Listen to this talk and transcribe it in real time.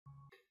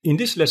In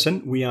this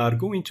lesson, we are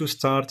going to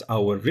start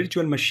our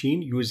virtual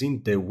machine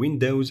using the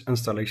Windows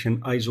installation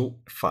ISO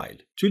file.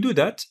 To do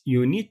that,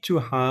 you need to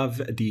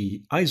have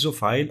the ISO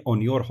file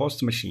on your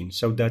host machine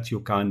so that you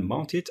can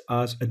mount it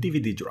as a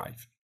DVD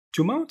drive.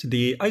 To mount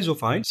the ISO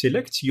file,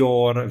 select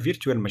your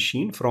virtual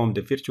machine from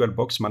the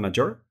VirtualBox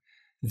Manager,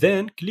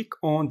 then click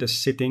on the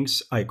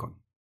Settings icon.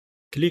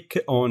 Click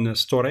on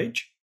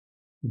Storage,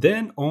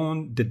 then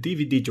on the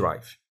DVD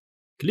drive.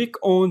 Click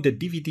on the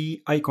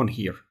DVD icon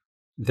here.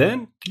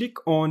 Then click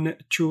on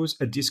Choose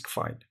a disk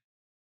file.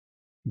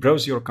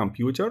 Browse your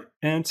computer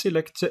and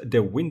select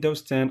the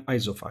Windows 10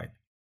 ISO file.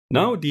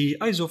 Now the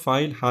ISO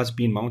file has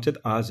been mounted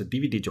as a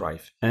DVD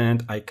drive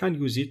and I can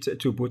use it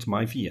to boot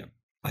my VM.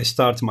 I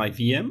start my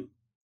VM.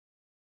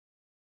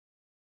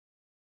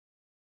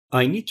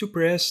 I need to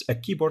press a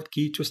keyboard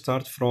key to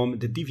start from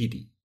the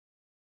DVD.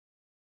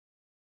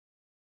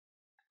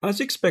 As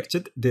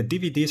expected, the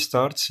DVD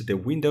starts the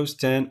Windows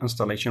 10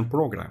 installation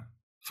program.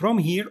 From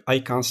here, I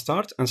can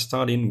start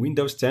installing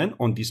Windows 10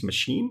 on this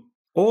machine,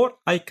 or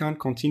I can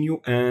continue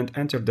and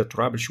enter the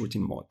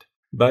troubleshooting mode.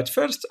 But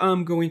first,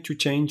 I'm going to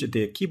change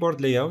the keyboard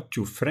layout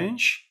to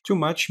French to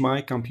match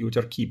my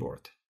computer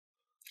keyboard.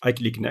 I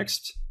click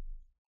Next.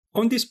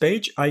 On this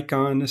page, I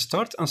can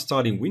start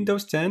installing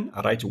Windows 10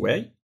 right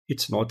away.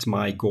 It's not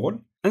my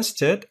goal.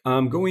 Instead,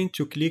 I'm going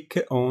to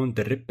click on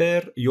the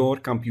Repair Your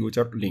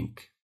Computer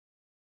link.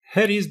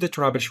 Here is the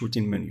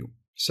troubleshooting menu.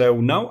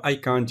 So now I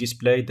can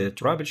display the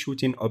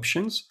troubleshooting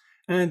options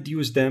and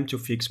use them to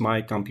fix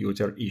my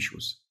computer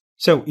issues.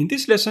 So in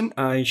this lesson,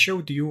 I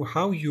showed you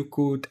how you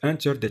could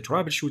enter the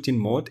troubleshooting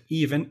mode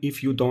even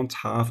if you don't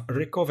have a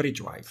recovery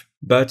drive.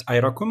 But I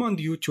recommend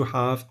you to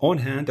have on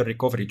hand a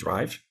recovery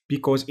drive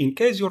because in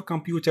case your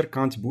computer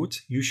can't boot,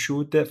 you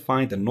should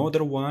find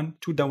another one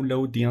to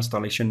download the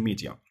installation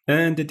media.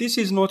 And this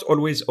is not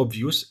always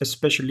obvious,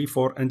 especially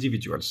for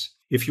individuals.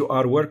 If you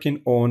are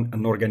working on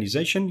an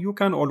organization, you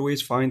can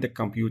always find a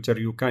computer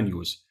you can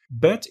use.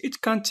 But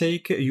it can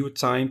take you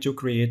time to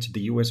create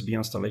the USB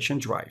installation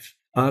drive.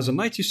 As an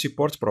IT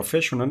support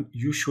professional,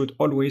 you should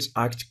always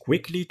act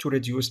quickly to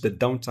reduce the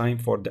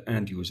downtime for the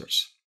end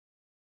users.